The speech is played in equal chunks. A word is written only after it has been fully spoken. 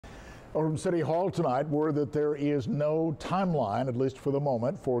Well, from City Hall tonight, word that there is no timeline, at least for the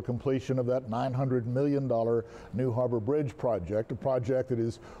moment, for completion of that $900 million New Harbor Bridge project, a project that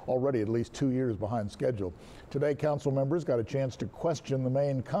is already at least 2 years behind schedule. Today, council members got a chance to question the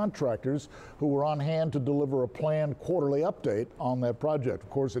main contractors who were on hand to deliver a planned quarterly update on that project. Of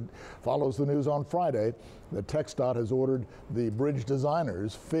course, it follows the news on Friday that TxDOT has ordered the bridge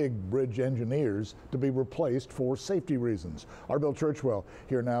designers, FIG bridge engineers, to be replaced for safety reasons. Our Bill Churchwell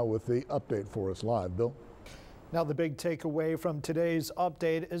here now with the update for us live. Bill? Now, the big takeaway from today's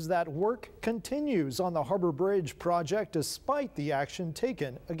update is that work continues on the Harbor Bridge project despite the action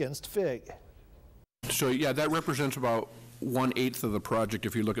taken against FIG. So yeah, that represents about 1/8 of the project.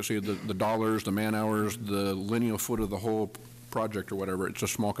 If you look at, say, the dollars, the man hours, the linear foot of the whole project or whatever, it's a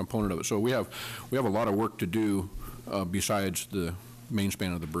small component of it. So we have a lot of work to do besides the main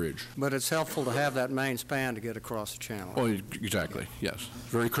span of the bridge. But it's helpful to have that main span to get across the channel. Oh, exactly, yes.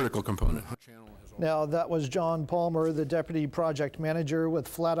 Very critical component. Now, that was John Palmer, the Deputy Project Manager with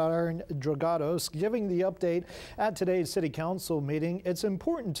Flatiron Dragados, giving the update at today's City Council meeting. It's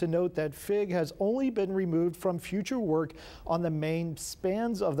important to note that FIG has only been removed from future work on the main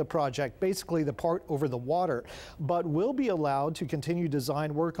spans of the project, basically the part over the water, but will be allowed to continue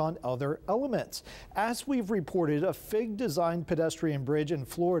design work on other elements. As we've reported, a FIG-designed pedestrian bridge in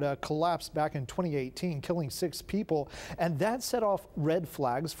Florida collapsed back in 2018, killing 6 people, and that set off red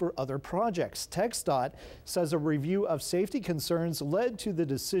flags for other projects. TxDOT says a review of safety concerns led to the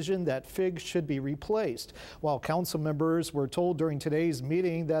decision that FIG should be replaced. While council members were told during today's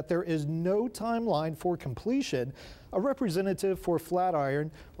meeting that there is no timeline for completion, a representative for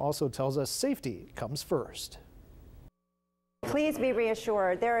Flatiron also tells us safety comes first. Please be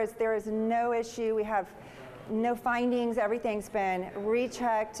reassured, there is no issue. We have no findings. Everything's been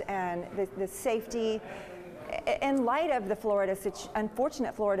rechecked, and the safety, in light of the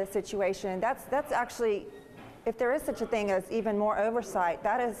unfortunate Florida situation, that's actually, if there is such a thing as even more oversight,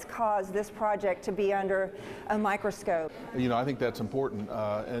 that has caused this project to be under a microscope. You know, I think that's important.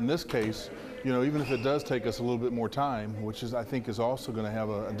 In this case, you know, even if it does take us a little bit more time, which I think is also going to have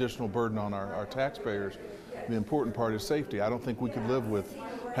an additional burden on our taxpayers, the important part is safety. I don't think we could live with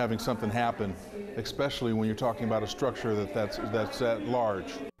having something happen, especially when you're talking about a structure that's that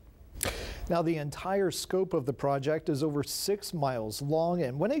large. Now, the entire scope of the project is over 6 miles long,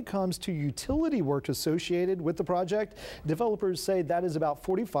 and when it comes to utility work associated with the project, developers say that is about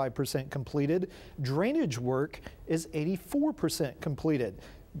 45% completed. Drainage work is 84% completed.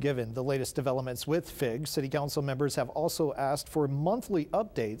 Given the latest developments with FIG, City Council members have also asked for monthly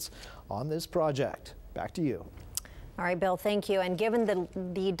updates on this project. Back to you. All right, Bill, thank you. And given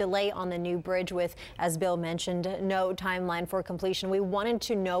the delay on the new bridge with, as Bill mentioned, no timeline for completion, we wanted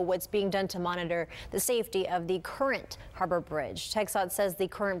to know what's being done to monitor the safety of the current Harbor Bridge. TxDOT says the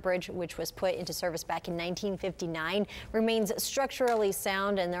current bridge, which was put into service back in 1959, remains structurally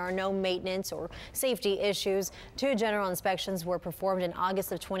sound and there are no maintenance or safety issues. 2 general inspections were performed in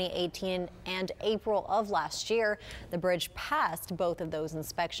August of 2018 and April of last year. The bridge passed both of those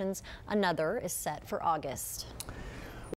inspections. Another is set for August.